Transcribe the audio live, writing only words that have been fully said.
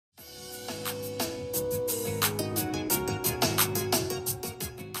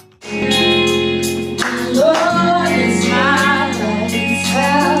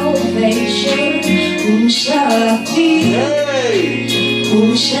I fear?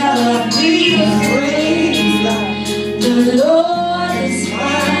 Who shall I be afraid? The Lord is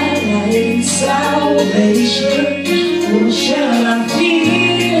my light and salvation. Who shall I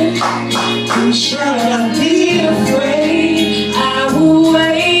fear? Who shall I be afraid? I will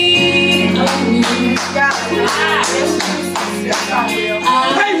wait on you. I will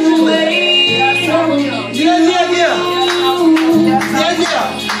wait on you.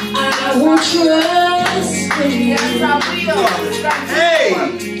 I will trust in you.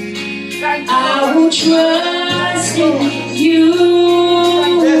 I will trust in you.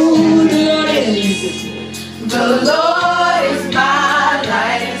 The Lord is my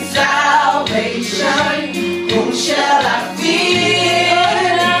light and salvation. Whom shall I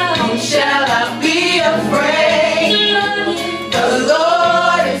fear? Whom shall I be afraid? The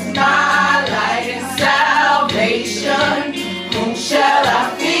Lord is my light and salvation. Whom shall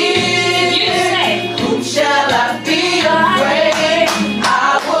I fear? Whom shall I be afraid?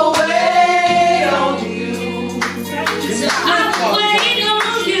 I will wait on you. I will wait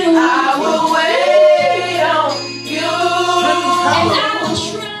on you. I will wait on you. And I will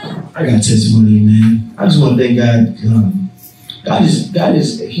trust. I got testimony, man. I just want to thank God. God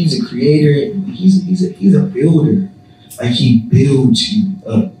is He's a creator. He's a builder. Like He builds you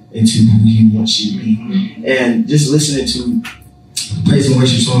up into who He wants you to be. And just listening to praise and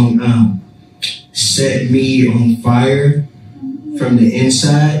worship song, set me on fire from the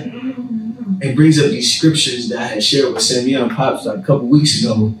inside. It brings up these scriptures that I had shared with Samuel and Pops like a couple weeks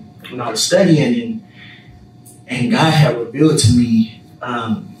ago when I was studying, and God had revealed to me.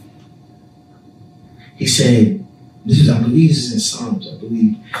 He said, I believe this is in Psalms, I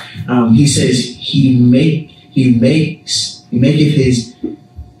believe. He says, he maketh his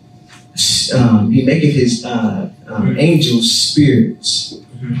angels spirits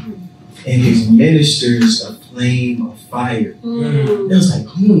and his ministers a flame of fire. And I was like,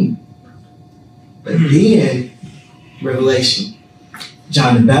 But then, Revelation,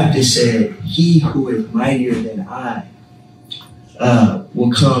 John the Baptist said, he who is mightier than I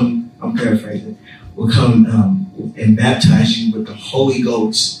will come, I'm paraphrasing, will come and baptize you with the Holy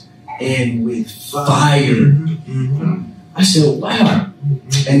Ghost and with fire. I said, wow.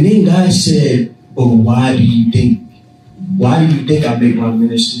 And then God said, but why do you think I make my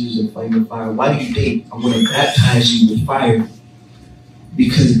ministries a flame of fire? Why do you think I'm going to baptize you with fire?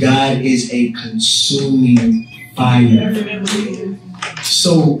 Because God is a consuming fire.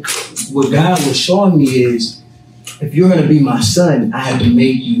 So what God was showing me is, if you're going to be my son, I have to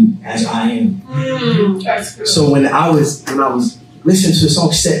make you as I am. So when I was listening to the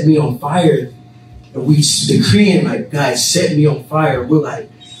song "Set Me on Fire," and we decreeing like, God, set me on fire. We're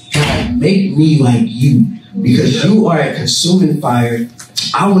like, God, make me like you, because you are a consuming fire.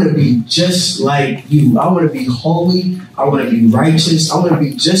 I want to be just like you. I want to be holy. I want to be righteous. I want to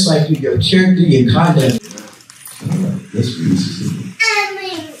be just like you. Your character, your conduct. Let's read this.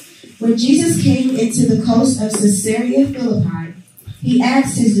 When Jesus came into the coast of Caesarea Philippi, he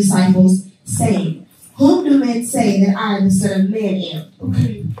asked his disciples, saying, whom do men say that I, the Son of Man, am?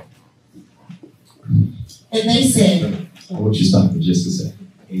 Okay. And they said, I want you to stop for just a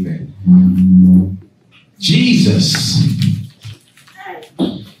second. Amen. Jesus.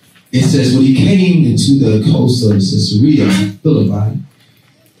 It says when he came into the coast of Caesarea Philippi,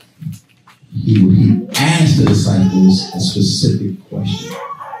 he asked the disciples a specific question.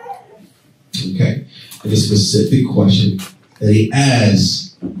 Okay? And the specific question that he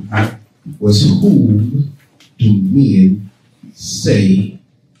asked was, whom do men say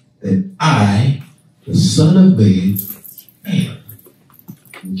that I, the Son of Man, am?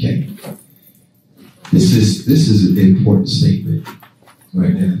 Okay? This is an important statement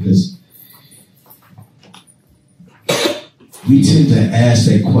right now, because we tend to ask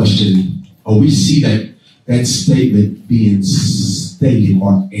that question, or we see that statement being stated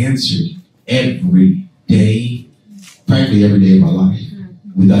or answered every day, practically every day of our life,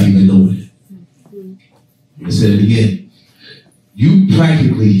 without even knowing it. Let's say it again. You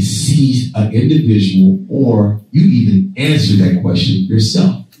practically see an individual, or you even answer that question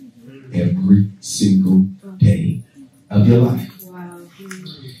yourself every single day of your life.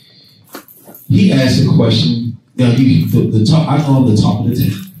 He asked a question. Now, I know I'm the top of the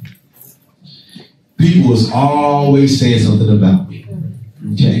town. People was always saying something about me.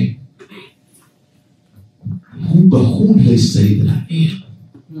 Okay? But who do they say that I am?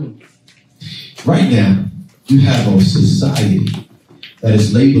 Right now, you have a society that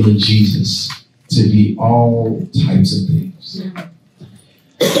is labeling Jesus to be all types of things.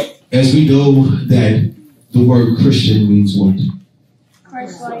 As we know that the word Christian means what?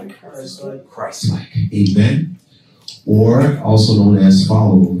 Christ-like. Christ-like. Amen. or also known as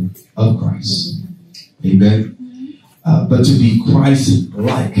follower of Christ. Amen. But to be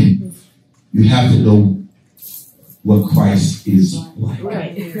Christ-like, you have to know what Christ is like.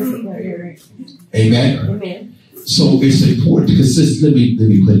 Right. Amen. Amen. So it's important because let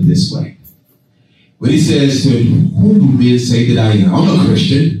me put it this way. When he says, who do men say that I am? I'm a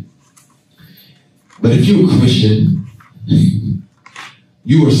Christian. But if you're a Christian,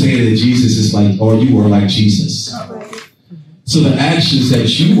 you are saying that Jesus is like, or you are like Jesus. So the actions that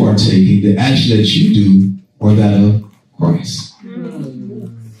you are taking, the action that you do, are that of Christ.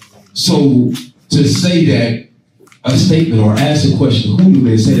 So to say that a statement or ask a question, who do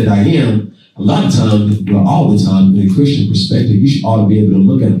men say that I am? A lot of times, well, all the time, in a Christian perspective, you should ought to be able to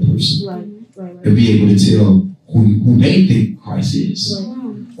look at a person and be able to tell who they think Christ is,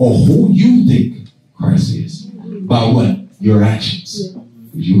 or who you think Christ is, by what? Your actions.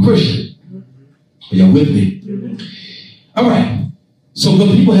 If you're a Christian. Are y'all with me? All right. So, but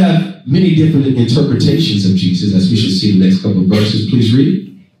people have many different interpretations of Jesus, as we should see in the next couple of verses. Please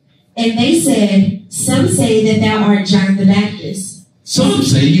read. And they said, some say that thou art John the Baptist. Some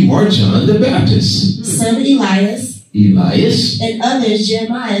say you are John the Baptist. Some Elias. And others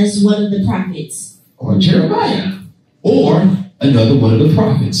Jeremiah, one of the prophets. Or Jeremiah. Or another one of the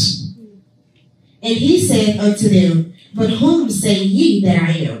prophets. And he said unto them, but whom say ye that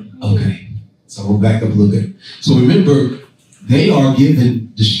I am? Okay. So we'll back up a little bit. So remember, they are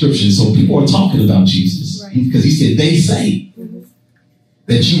given descriptions. So people are talking about Jesus. Because he said, they say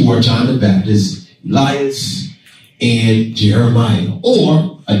that you are John the Baptist, Elias, and Jeremiah,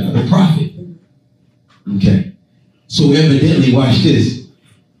 or another prophet. Okay. So evidently, watch this.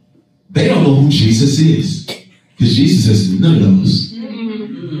 They don't know who Jesus is. Because Jesus says none of those.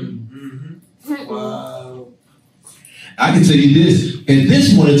 Wow. I can tell you this. At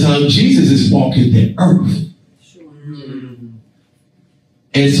this point in time, Jesus is walking the earth.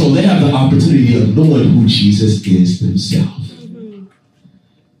 And so they have the opportunity of knowing who Jesus is themselves.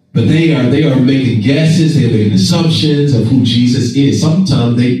 But they are making guesses, they're making assumptions of who Jesus is.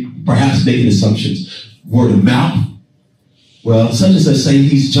 Sometimes they perhaps making assumptions. Word of mouth. Well, such as I say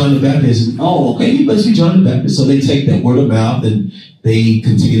he's John the Baptist. Oh, okay, he must be John the Baptist. So they take that word of mouth and they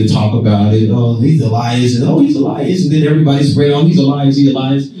continue to talk about it. Oh, he's Elias, and oh, he's Elias, and then everybody's spread, oh, he's Elias, he's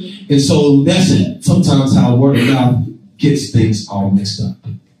Elias. And so that's it. Sometimes how word of mouth gets things all mixed up.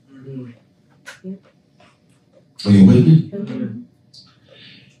 Are you with me?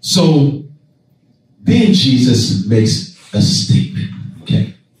 So then Jesus makes a statement.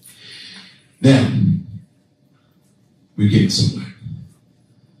 Okay. Now, we're getting somewhere.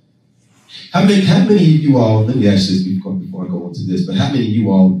 How many of you all, let me ask this before I go into this, but how many of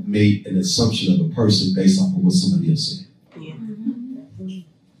you all made an assumption of a person based off of what somebody else said?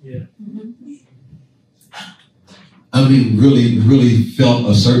 Yeah. I mean, really felt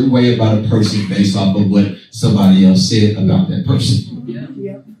a certain way about a person based off of what somebody else said about that person.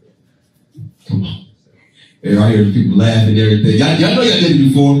 Come on. I hear people laughing and everything. Y'all know y'all did it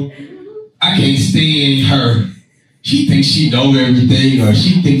before. I can't stand her. She thinks she knows everything, or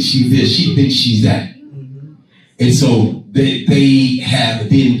she thinks she's this, she thinks she's that. And so they have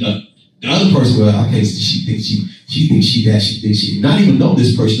then the other person, well, okay, she thinks she that, she thinks she not even know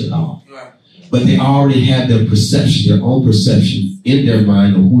this person at all. But they already have their perception, their own perception in their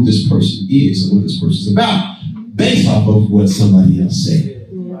mind of who this person is and what this person is about, based off of what somebody else said.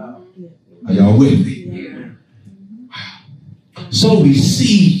 Are y'all with me? Wow. So we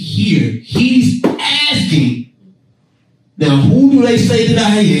see here, he's asking, now who do they say that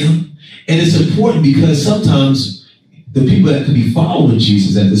I am? And it's important because sometimes the people that could be following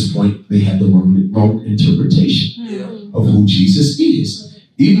Jesus at this point, they have the wrong interpretation of who Jesus is.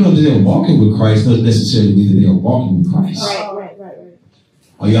 Even though they're walking with Christ, doesn't necessarily mean that they are walking with Christ. Right.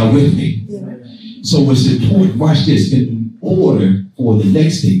 Are y'all with me? Yeah. So what's important, watch this, in order for the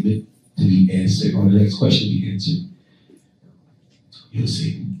next statement to be answered, or the next question to be answered, you'll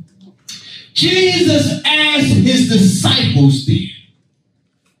see. Jesus asked his disciples then,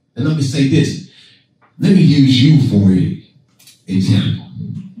 and let me say this, let me use you for an example.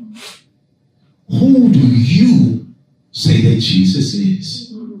 Who do you say that Jesus is?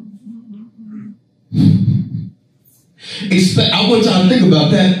 I want y'all to think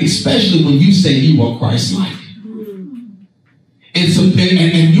about that, especially when you say you are Christ-like.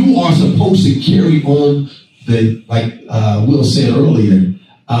 And you are supposed to carry on the, like Will said earlier,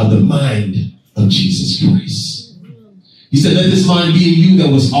 the mind of Jesus Christ. He said, let this mind be in you that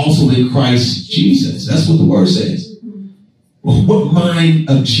was also in Christ Jesus. That's what the word says. Well, what mind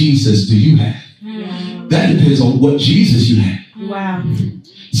of Jesus do you have? Yeah. That depends on what Jesus you have. Wow.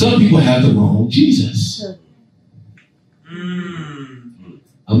 Some people have the wrong Jesus.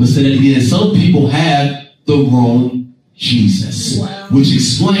 I'm going to say that again. Some people have the wrong Jesus, which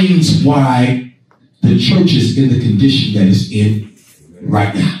explains why the church is in the condition that it's in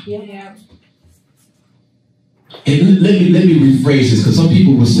right now. Yeah. And let me rephrase this, because some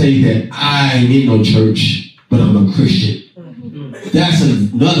people will say that I ain't in no church, but I'm a Christian. That's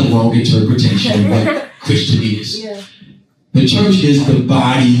another wrong interpretation of what Christian is. Yeah. The church is the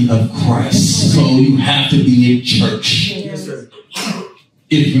body of Christ, so you have to be in church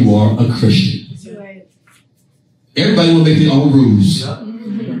if you are a Christian. Right. Everybody will make their own rules.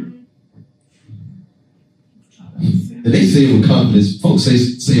 And they say it with confidence. Folks say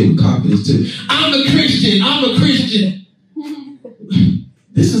it with confidence too. I'm a Christian. I'm a Christian.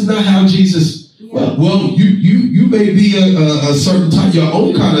 This is not how Jesus. Well, you may be a certain type, your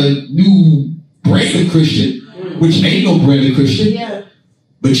own kind of new brand of Christian, which ain't no brand of Christian. Yeah.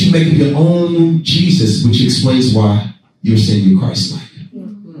 But you make your own Jesus, which explains why you're saying you're Christ-like.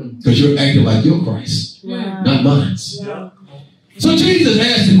 Because you're acting like you're Christ, not mine. Yeah. So Jesus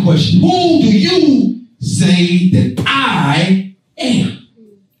asked the question, who do you say that I am?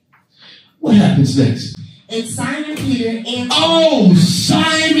 What happens next? And Simon Peter answered. Oh,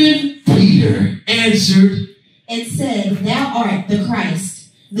 Simon Peter answered And said, Thou art the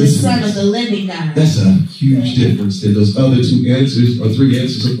Christ, the Son of the living God. That's a huge difference than those other two answers, or three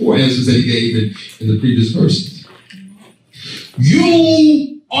answers, or four answers that he gave in the previous verses.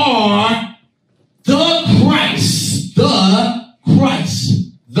 You are the Christ. The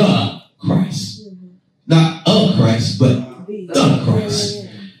Christ. The Christ. Not a Christ, but the Christ.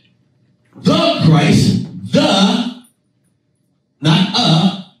 The Christ. The, not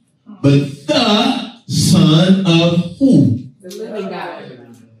a, but the Son of who? The living God.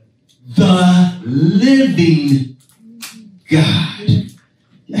 The living God.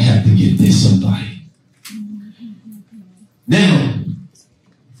 I have to get this, somebody. Now,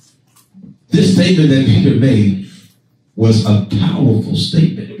 this statement that Peter made was a powerful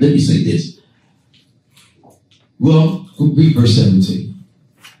statement. Let me say this. Well, read verse 17.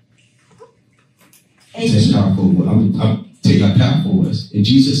 That's powerful. I'll tell you how powerful it was. And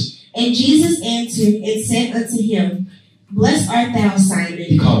Jesus answered and said unto him, Blessed art thou, Simon.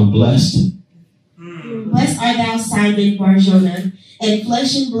 He called him blessed. Blessed art thou, Simon Bar-Jonah, and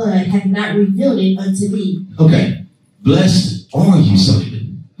flesh and blood hath not revealed it unto thee. Okay. Blessed are you,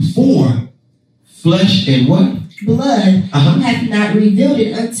 Simon. For flesh and what? Blood hath not revealed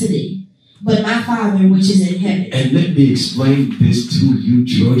it unto thee, but my Father which is in heaven. And let me explain this to you,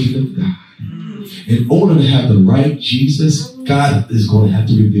 children of God. In order to have the right Jesus, God is going to have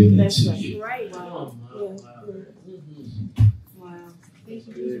to reveal that to you. Right. Wow.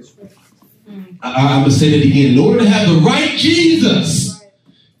 I'm going to say that again. In order to have the right Jesus,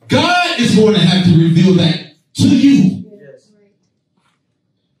 God is going to have to reveal that to you.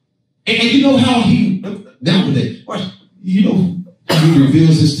 And you know how he, nowadays, you know how he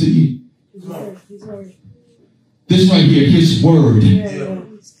reveals this to you? This right here, his word.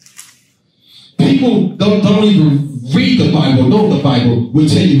 People don't even read the Bible, know the Bible, will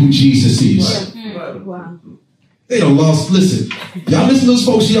tell you who Jesus is. Wow. They don't lost. Listen, y'all listen to those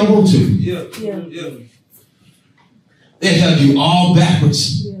folks y'all want to. They have you all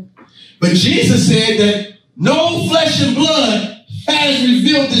backwards. But Jesus said that no flesh and blood has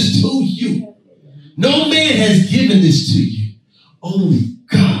revealed this to you. No man has given this to you. Only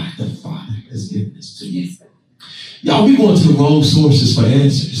God the Father has given this to you. Y'all, we're going to the wrong sources for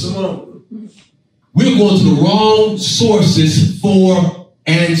answers. We're going to the wrong sources for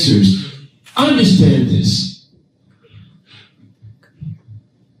answers. Understand this.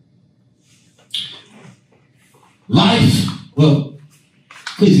 Life, well,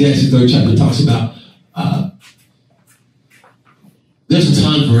 Ecclesiastes 3rd chapter talks about there's a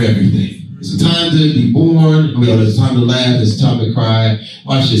time for everything. There's a time to be born. There's a time to laugh. There's a time to cry.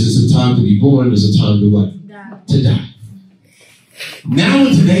 Watch this. There's a time to be born. There's a time to what? To die. Now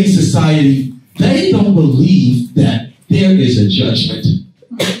in today's society, they don't believe that there is a judgment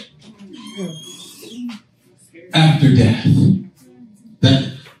after death.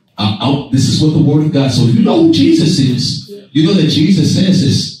 This is what the Word of God. So if you know who Jesus is, you know that Jesus says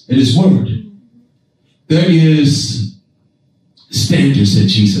this in His Word. There is standards that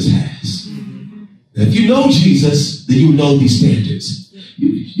Jesus has. Now, if you know Jesus, then you know these standards.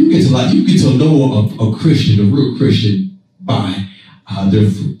 You get to know a Christian, a real Christian, by their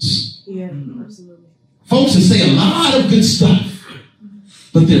fruits. Yeah, absolutely. Folks that say a lot of good stuff,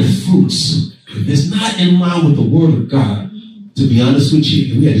 but their fruits, if it's not in line with the Word of God, to be honest with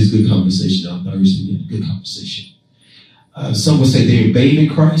you, and we had this good conversation on Thursday. We had a good conversation. Some would say they're a babe in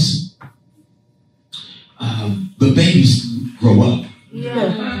Christ. But babies grow up.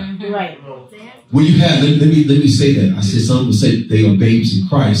 Right. When you have, let me say that. I said some would say they are babes in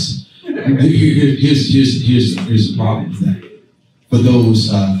Christ. Here's the problem with that. For those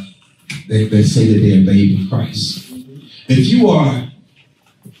that say that they are babes in Christ. If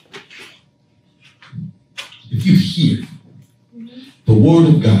you hear the word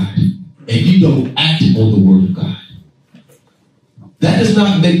of God and you don't act on the word of God, that does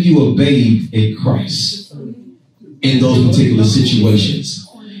not make you a babe in Christ in those particular situations.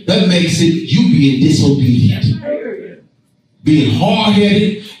 That makes it you being disobedient, being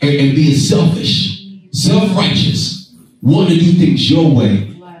hard-headed, and being selfish, self-righteous, wanting to do things your way.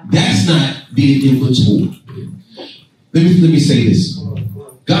 That's not being immature. Let me say this.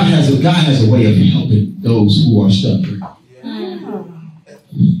 God has a way of helping those who are stubborn.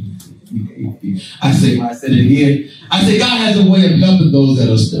 I said it again. I say God has a way of helping those that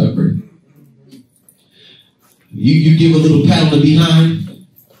are stubborn. You give a little pat on the behind.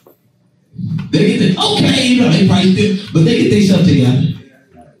 They get okay, they probably still, but they get themselves together.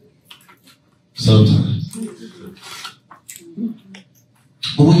 Sometimes.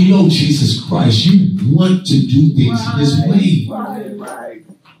 But when you know Jesus Christ, you want to do things His way.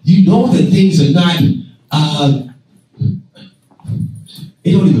 You know that things are not,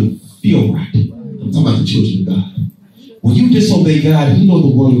 it don't even feel right. I'm talking about the children of God. When you disobey God and you know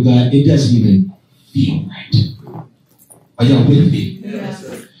the word of God, it doesn't even feel right. Are y'all with me?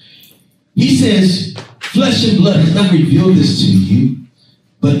 Yes. He says, flesh and blood has not revealed this to you,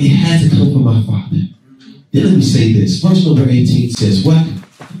 but it has to come from my Father. Then let me say this. Verse number 18 says what?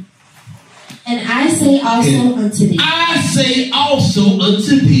 And I say also unto thee. I say also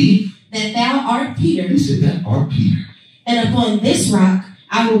unto thee. That thou art Peter. He said, thou art Peter. And upon this rock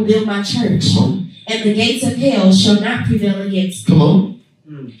I will build my church. And the gates of hell shall not prevail against it. Come on.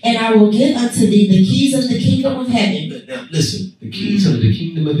 And I will give unto thee the keys of the kingdom of heaven. Now listen, the keys of the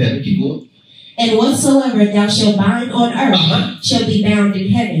kingdom of heaven. Keep going. And whatsoever thou shalt bind on earth shall be bound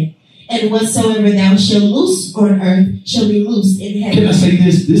in heaven. And whatsoever thou shalt loose on earth shall be loosed in heaven. Can I say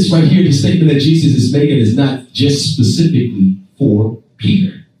this? This right here, the statement that Jesus is making is not just specifically for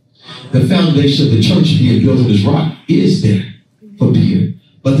Peter. The foundation of the church being built on this rock is there for Peter.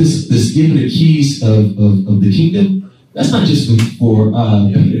 But this giving the keys of the kingdom, that's not just for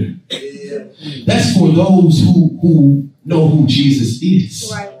Peter. That's for those who know who Jesus is.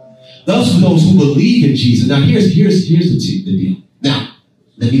 Right. Those for those who believe in Jesus. Now here's the deal. Now,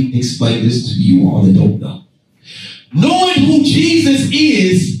 let me explain this to you all that don't know. Knowing who Jesus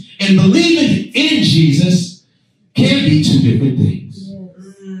is and believing in Jesus can be two different things.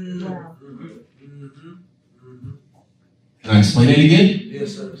 Yes. Wow. Can I explain that again?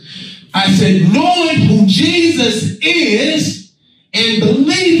 Yes, sir. I said knowing who Jesus is and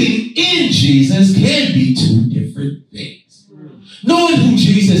believing in Jesus can be two different things. Knowing who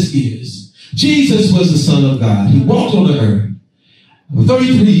Jesus is. Jesus was the Son of God. He walked on the earth for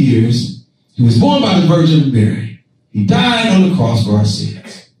 33 years. He was born by the Virgin Mary. He died on the cross for our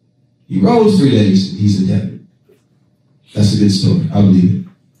sins. He rose 3 days and he's in heaven. That's a good story. I believe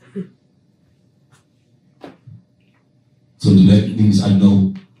it. So do that mean I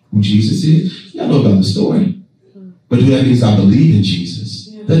know who Jesus is? Yeah, I know about the story. But do that mean I believe in Jesus?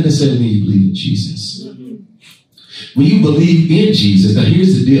 Doesn't necessarily mean you believe in Jesus. When you believe in Jesus, now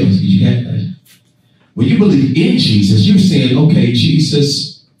here's the deal. You have that. When you believe in Jesus, you're saying, okay,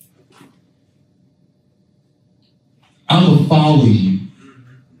 Jesus, I'm going to follow you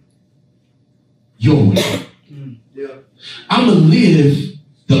your way. I'm going to live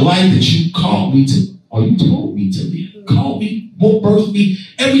the life that you called me to, or you told me to live. Call me, birth me,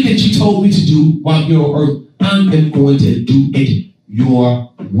 everything you told me to do while you're on earth, I'm going to do it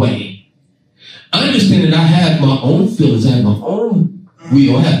your way. I understand that I have my own feelings, I have my own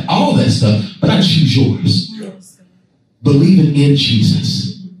will, I have all that stuff, but I choose yours. Believing in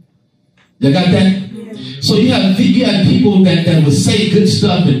Jesus. You got that? So you have people that would say good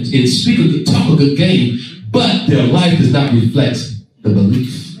stuff and talk a good game, but their life does not reflect the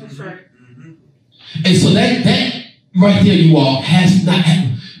belief. That's right. And so that right there, you all, has not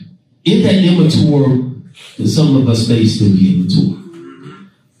happened. In that immature, some of us may still be immature.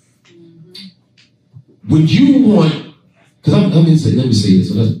 When you want, because let me say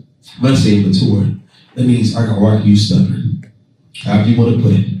this. When I say immature, that means I can argue you stubborn. However you want to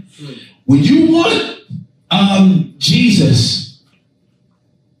put it. When you want Jesus'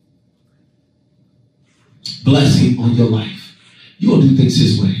 blessing on your life, you're going to do things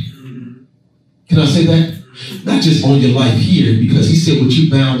His way. Can I say that? Not just on your life here, because He said what you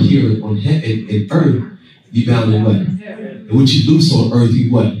bound here on earth, you bound in what? And what you loose on earth,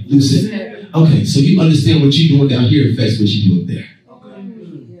 you what? Loose it Okay, so you understand what you're doing down here affects what you do up there.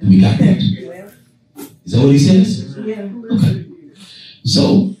 And we got that. Is that what he says? Okay.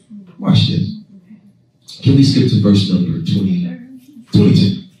 So, watch this. Can we skip to verse number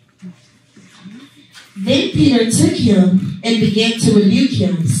 22? Then Peter took him and began to rebuke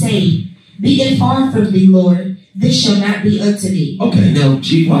him, saying, Be it far from thee, Lord. This shall not be unto thee. Okay, now,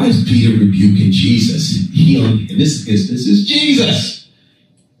 why is Peter rebuking Jesus? In this instance, is Jesus.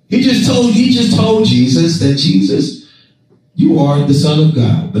 He just told Jesus that, Jesus, you are the Son of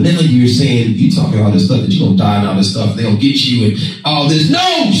God. But now you're saying, you talking all this stuff, that you're going to die and all this stuff, they're going to get you and all this.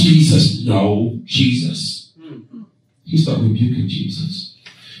 No, Jesus. No, Jesus. He started rebuking Jesus.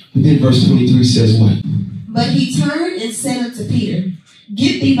 But then verse 23 says what? But he turned and said unto Peter,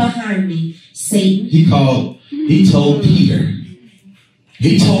 Get thee behind me, Satan. He told Peter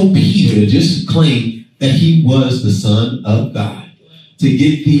to just claim that he was the Son of God. To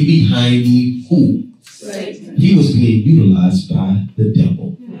get thee behind me, who? Satan. He was being utilized by the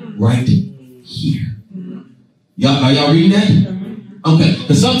devil right here. Are y'all reading that? Okay.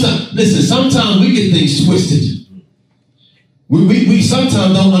 Because sometimes we get things twisted. We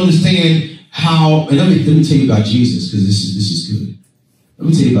sometimes don't understand how, and let me tell you about Jesus, because this is good. Let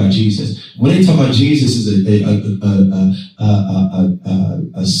me tell you about Jesus. When they talk about Jesus as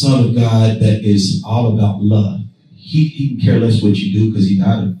a son of God that is all about love, he can care less what you do because he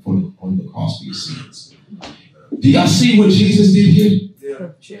died on the cross for your sins. Do y'all see what Jesus did here?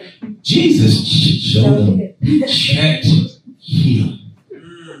 Yeah. Jesus showed up, checked him.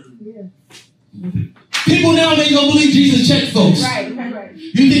 People nowadays don't believe Jesus checked folks. Right.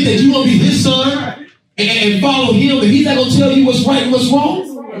 You think that you're going to be his son and follow him, and he's not going to tell you what's right and what's wrong?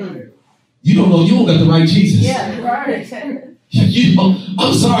 You don't know. You don't got the right Jesus. Yeah, right.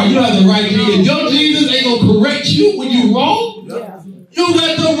 I'm sorry, you don't have the right Jesus. Your Jesus ain't going to correct you when you're wrong. Yeah. You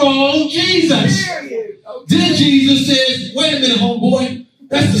got the wrong Jesus. Then Jesus says, wait a minute, homeboy.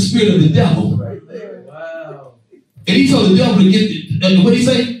 That's the spirit of the devil. Right there. Wow. And he told the devil to get, what did he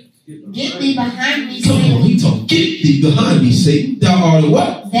say? Get thee behind me, Come Satan. on, he told, get thee behind me, Satan. Thou art a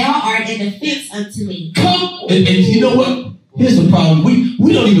what? Thou art an offense unto me. Come. And you know what? Here's the problem.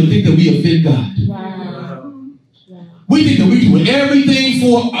 We don't even think that we offend God. Wow. We think that we're doing everything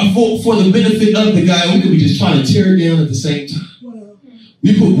for the benefit of the guy. We could be just trying to tear it down at the same time.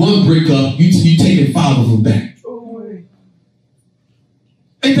 You put one brick up, you taking 5 of them back.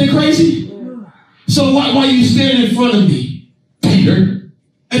 Ain't that crazy? So why you standing in front of me, Peter?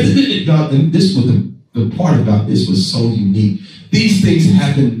 And this was the part about this was so unique. These things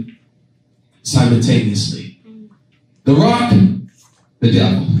happen simultaneously. The rock, the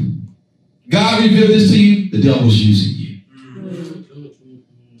devil. God revealed this to you, the devil's using you.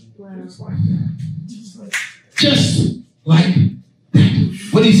 Just like that.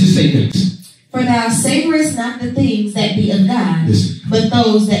 What does he say next? For thou savorest not the things that be of God, but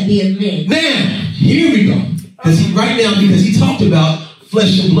those that be of men. Now, here we go. Because he talked about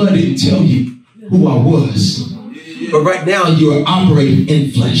flesh and blood didn't tell you who I was. But right now you are operating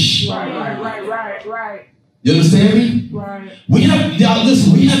in flesh. Right. You understand me? Right. We have to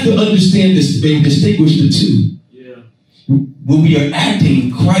understand this and distinguish the two. Yeah. When we are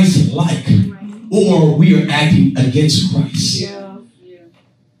acting Christ-like or we are acting against Christ. Yeah.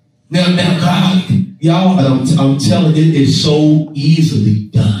 Now, God, y'all, I'm telling you, it is so easily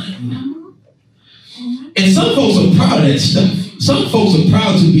done. And some folks are proud of that stuff. Some folks are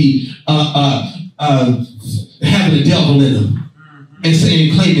proud to be having the devil in them and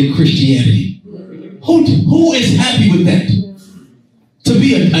claiming Christianity. Who is happy with that? To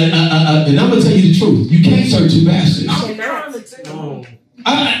be and I'm going to tell you the truth. You can't serve 2 masters.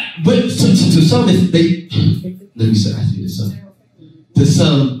 But to some, let me say, I say to some. To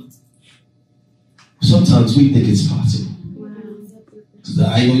some, sometimes we think it's possible.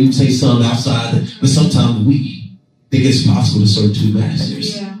 I ain't going to say some outside, but sometimes we think it's possible to serve 2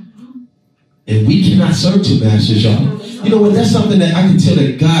 masters. Yeah. And we cannot serve 2 masters, y'all. You know what? That's something that I can tell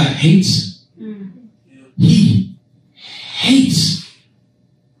that God hates. He hates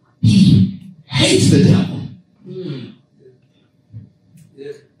the devil.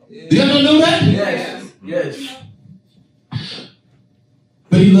 Do y'all not know that? Yes.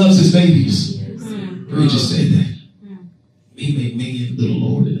 But he loves his babies. We just said that. He made man, little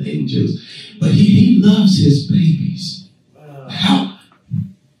Lord, and angels. But he loves his babies. How?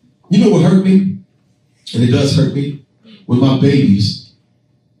 You know what hurt me? And it does hurt me when my babies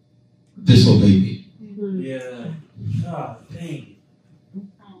disobey me. Yeah. Oh, dang.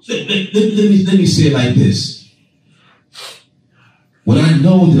 Let me say it like this. When I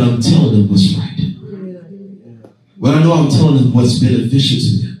know that I'm telling them what's right, when I know I'm telling them what's beneficial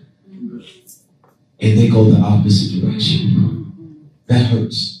to them, and they go the opposite direction. That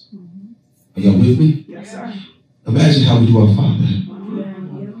hurts. Are y'all with me? Yes, sir. Imagine how we do our Father.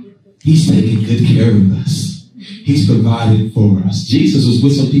 He's taking good care of us. He's provided for us. Jesus was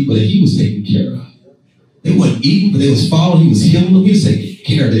with some people that he was taking care of. They weren't eating, but they was following. He was healing them. He was taking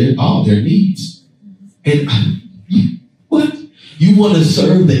care of all their needs. And what? You want to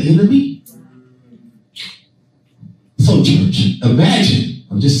serve the enemy? So, church, imagine.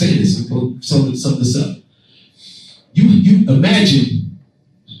 I'm just saying this. Sum this up. You imagine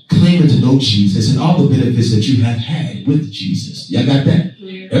claiming to know Jesus and all the benefits that you have had with Jesus. Y'all got that?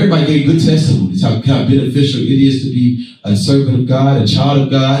 Yeah. Everybody gave good testimonies how beneficial it is to be a servant of God, a child of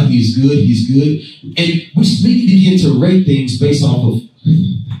God. He's good. He's good. And we begin to rate things based off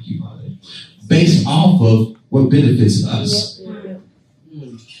of what benefits us.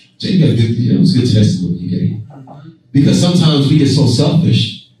 Jay, that was a good testimony you gave. Because sometimes we get so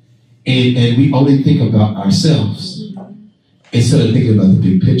selfish and we only think about ourselves instead of thinking about the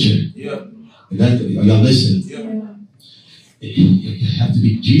big picture. Yeah. And that, are y'all listening? Yeah. You have to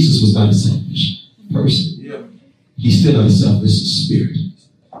be. Jesus was not a selfish person. Yeah. He's still not a selfish spirit.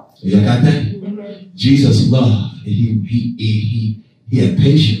 Y'all got that? Jesus loved, and he had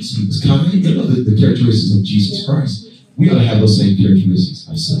patience. He was kind. You know the characteristics of Jesus Christ. We ought to have those same characteristics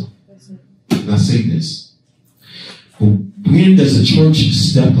ourselves. And I say this. When does the church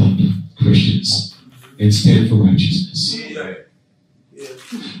step up, Christians, and stand for righteousness? Yeah. Yeah.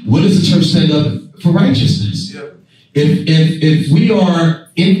 When does the church stand up for righteousness? Yeah. If we are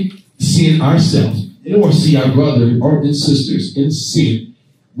in sin ourselves, or see our brother or sisters in sin,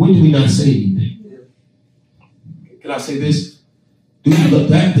 when do we not say anything? Yeah. Can I say this? Do we love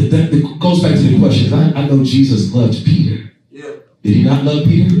that? That goes back to the question. I know Jesus loved Peter. Yeah. Did he not love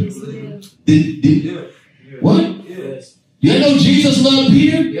Peter? Yeah. What? Yes. You know Jesus loved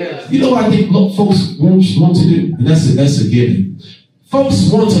Peter? Yes. You know what I think folks want to do? And that's a given.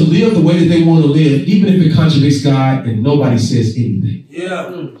 Folks want to live the way that they want to live, even if it contradicts God and nobody says anything. Yeah.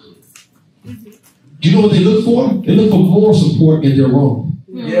 Do you know what they look for? They look for moral support in their wrong.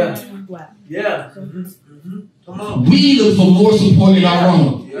 Yeah. Yeah. Come on. We look for moral support in our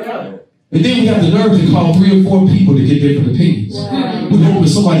wrong. Yeah. And then we have the nerve to call 3 or 4 people to get different opinions. Wow. We're hoping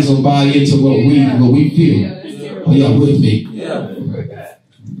somebody's going to buy into what we feel. Are y'all with me? Yeah.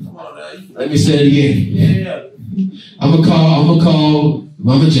 Let me say it again. Yeah. I'm gonna call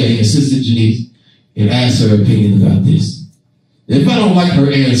Mama J and Sister Janice and ask her opinion about this. If I don't like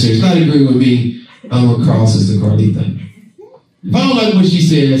her answer, if not agree with me, I'm gonna call Sister Carlita. If I don't like what she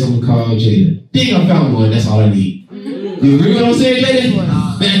says, I'm gonna call Jada. Dang, I found one. That's all I need. You agree with what I'm saying,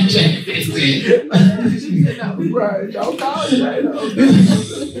 Jada? Man, Jada said. Right. Don't call Jada.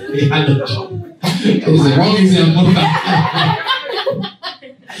 I know. It was the wrong example.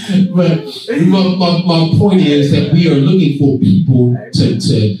 But my point is that we are looking for people to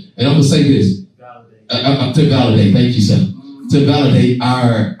and I'm gonna say this, to validate. Thank you, sir. To validate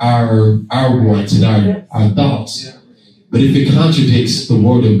our wants and our thoughts. Yeah. But if it contradicts the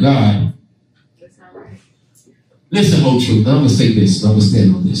word of God, that's not right. Listen, whole truth. Now I'm gonna say this. I'm gonna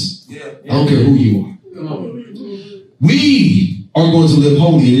stand on this. Yeah. I don't care who you are. Come on. We are going to live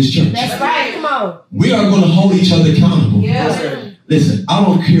holy in this church. That's right. Come on. We are going to hold each other accountable. Yeah. Listen, I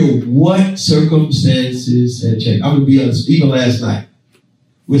don't care what circumstances had changed. I'm going to be honest. Even last night,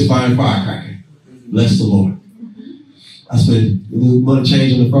 we was firing firecracker. Bless the Lord. I spent a little money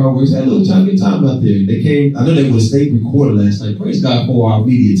changing the fireworks. Had a little good time out there. They came. I know they was state recorded last night. Praise God for our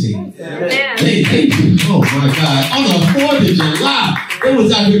media team. Yeah. They oh my God. On the 4th of July, they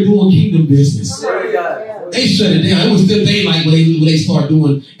was out here doing kingdom business. They shut it down. It was still daylight when they start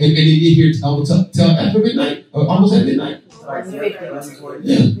doing, and then you hear till after midnight, or almost at midnight.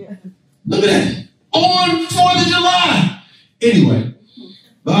 Yeah. Look at that. On 4th of July. Anyway,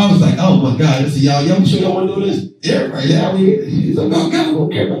 but I was like, oh my God. I said, y'all sure y'all want to do this? Yeah, right. Yeah, he's like, oh God, I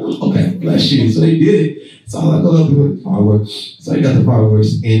don't care about this. Okay, bless you. So they did it. So I was like, go up with the fireworks. So they got the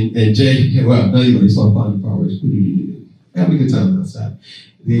fireworks, and Jay, well, anyway, so I found the fireworks. Have a good time outside.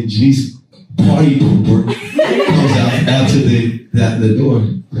 Then Janice, party pooper, comes out to the door.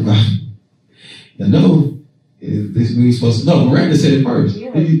 I know. This we supposed to know. Miranda said it first.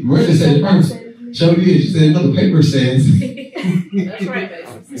 Yeah. Miranda said it first. Show you. She said, no, the paper says. That's right, baby.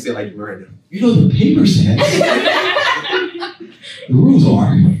 You said like Miranda. You know the paper says. The rules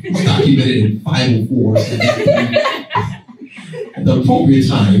are documented in 504. At the appropriate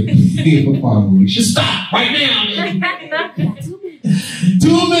time, we should stop right now.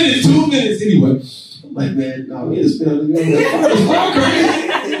 2 minutes. 2 minutes. Anyway, I'm like, man, no, we just been on the fire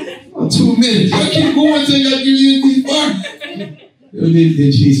crazy. 2 minutes. I keep going until y'all give you these fire. Then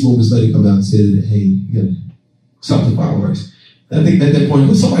Jesus moments later come out and said that, hey, you gotta stop the fireworks. I think at that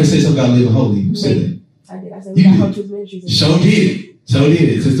point, somebody said something about living holy. Who said that? I did. I said, we got Whole Truth Ministries. So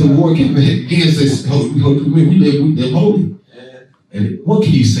did. Since the war came against this, we live holy. And what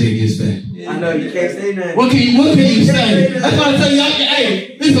can you say against that? I know you can't say nothing. What can you say? That's why I tell y'all,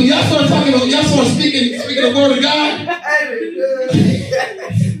 hey, listen, y'all start talking about, y'all start speaking the word of God.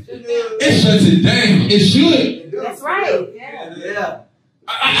 It shuts it down. It should. That's right. Yeah.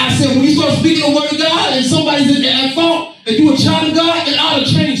 I said, when you start speaking the word of God and somebody's at fault and you a child of God, it ought to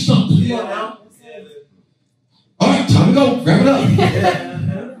change something. Yeah. All right, time to go. Wrap it up.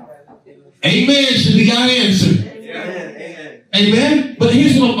 Amen should be our answer. Amen. But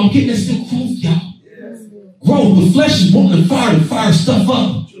here's what I'm getting at: still growth, y'all. Growth. The flesh is wanting to fire stuff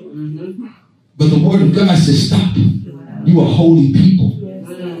up. But the word of God says, stop. You are holy people.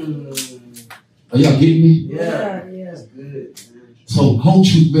 Are y'all getting me? Yeah. That's good. So, Whole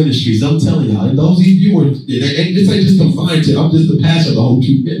Truth Ministries, I'm telling y'all, and those of you who are, this ain't just confined to, I'm just the pastor of the Whole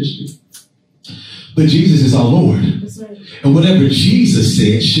Truth Ministry. But Jesus is our Lord. And whatever Jesus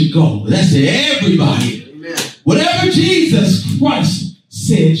said should go. That's to everybody. Amen. Whatever Jesus Christ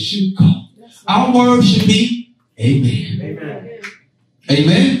said should go. Our word should be amen. Amen.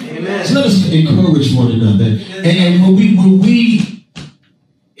 Amen. Amen. So let us encourage one another. And when we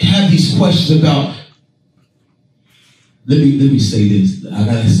have these questions about, let me say this. I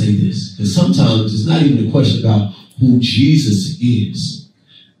gotta say this. Because sometimes it's not even a question about who Jesus is.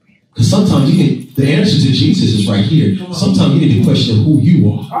 Because sometimes the answer to Jesus is right here. Sometimes you need to question who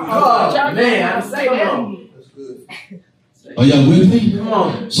you are. Oh, man, I say that. That's good. Are y'all with me? Come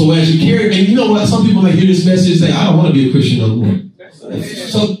on. So as you carry, and you know what? Some people may hear this message and say, I don't want to be a Christian no more.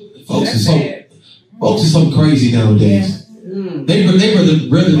 So folks are so crazy nowadays. They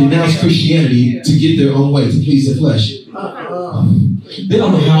rather denounce Christianity to get their own way, to please the flesh. They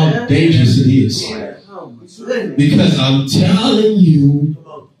don't know how dangerous it is. Because I'm telling you,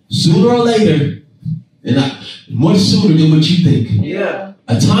 sooner or later, and much sooner than what you think,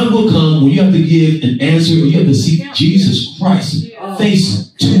 a time will come when you have to give an answer, or you have to seek Jesus Christ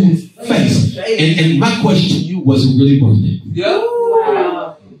face to face. And my question to you, was it really worth it?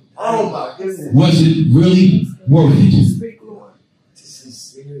 Wow. Oh my goodness. Was it really worth it?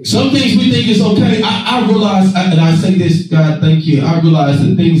 Some things we think is okay. I realize, and I say this, God, thank you. I realize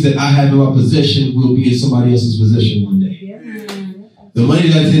the things that I have in my possession will be in somebody else's possession one day. The money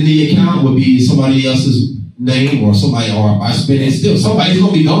that's in the account will be somebody else's name, or somebody, or if I spend it, still somebody's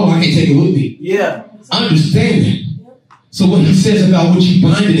going to be gone. I can't take it with me. Yeah. I understand that. So what he says about what you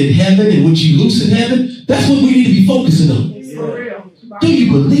bind in heaven and what you loose in heaven, that's what we need to be focusing on. For real. Do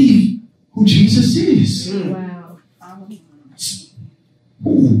you believe who Jesus is? Wow.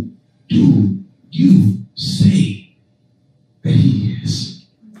 Ooh.